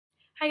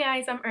Hi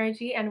guys, I'm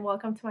Urgy and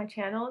welcome to my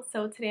channel.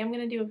 So today I'm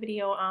going to do a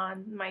video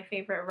on my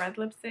favorite red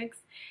lipsticks,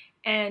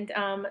 and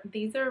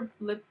these are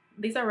red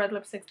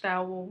lipsticks that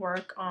will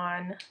work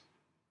on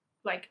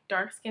like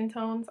dark skin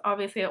tones.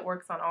 Obviously it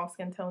works on all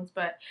skin tones,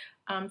 but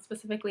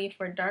specifically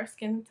for dark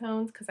skin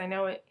tones, because I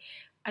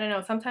don't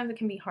know, sometimes it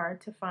can be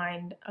hard to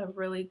find a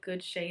really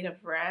good shade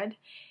of red.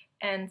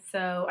 And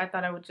so I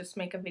thought I would just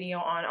make a video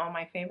on all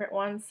my favorite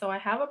ones. So I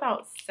have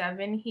about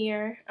 7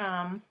 here.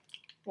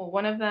 Well,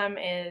 one of them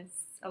is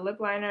a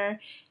lip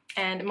liner,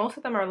 and most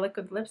of them are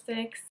liquid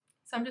lipsticks.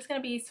 So I'm just going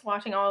to be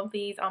swatching all of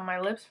these on my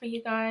lips for you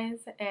guys,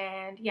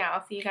 and yeah,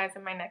 I'll see you guys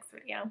in my next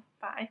video.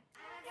 Bye.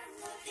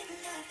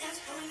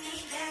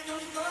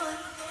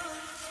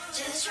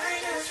 Just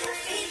right off your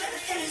feet, but the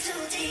feeling's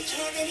too deep,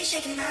 can't really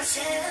shake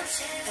myself.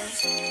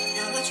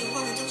 Now what you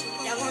wanna do?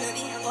 I wanna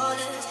be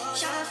ballers,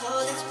 shot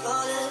callers,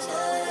 ballers.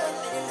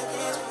 Been in the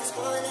past with the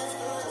spoilers.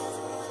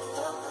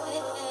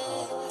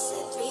 I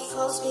said 3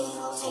 cold speed,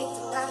 take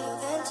the line you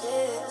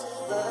vented.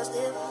 But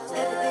still,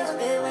 everything's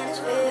real when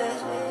it's real.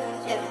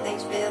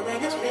 Everything's real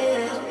when it's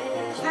real.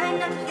 Trying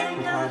not to let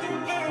go,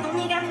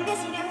 only got me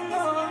missing you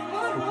more.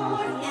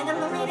 Yeah, the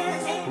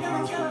loneliness ain't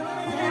no joke.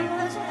 That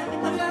was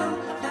people know.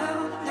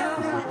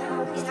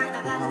 It's not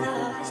about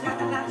love, it's not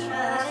about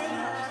trust.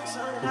 It's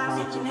all about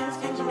Benjamin's.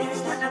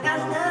 It's not about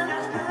love,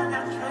 it's not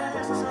about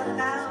trust. It's all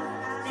about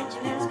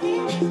Benjamin's.